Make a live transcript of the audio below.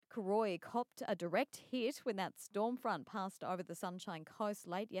Karoi copped a direct hit when that storm front passed over the Sunshine Coast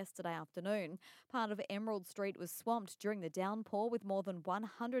late yesterday afternoon. Part of Emerald Street was swamped during the downpour with more than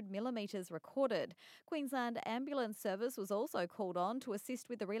 100 millimetres recorded. Queensland Ambulance Service was also called on to assist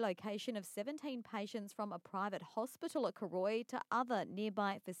with the relocation of 17 patients from a private hospital at Karoi to other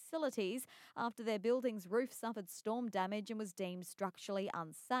nearby facilities after their building's roof suffered storm damage and was deemed structurally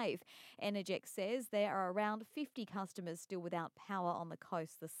unsafe. Energex says there are around 50 customers still without power on the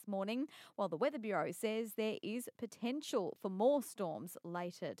coast this morning, while the Weather Bureau says there is potential for more storms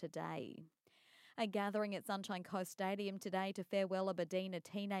later today. A gathering at Sunshine Coast Stadium today to farewell a Badina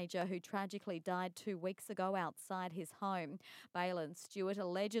teenager who tragically died 2 weeks ago outside his home. Baylen Stewart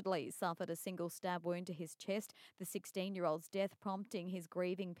allegedly suffered a single stab wound to his chest, the 16-year-old's death prompting his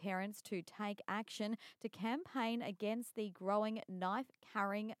grieving parents to take action to campaign against the growing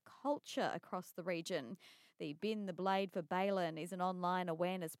knife-carrying culture across the region. The Bin the Blade for Baylen is an online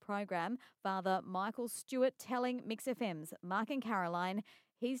awareness program. Father Michael Stewart telling Mix FM's Mark and Caroline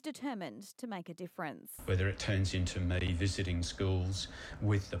he's determined to make a difference. Whether it turns into me visiting schools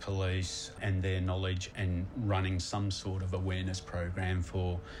with the police and their knowledge and running some sort of awareness program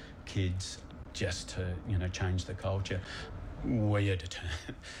for kids just to, change the culture, we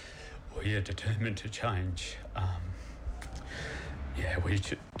are determined to change. We're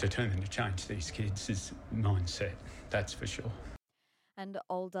determined to change these kids' mindset, that's for sure. And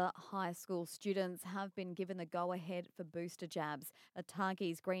older high school students have been given the go-ahead for booster jabs.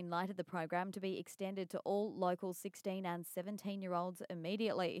 ATAGI's green-lighted the program to be extended to all local 16 and 17-year-olds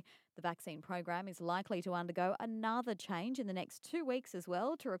immediately. The vaccine program is likely to undergo another change in the next 2 weeks as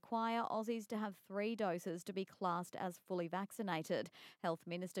well to require Aussies to have 3 doses to be classed as fully vaccinated. Health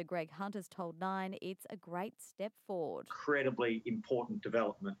Minister Greg Hunt has told Nine it's a great step forward. Incredibly important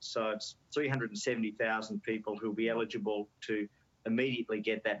development. So it's 370,000 people who will be eligible to immediately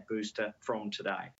get that booster from today.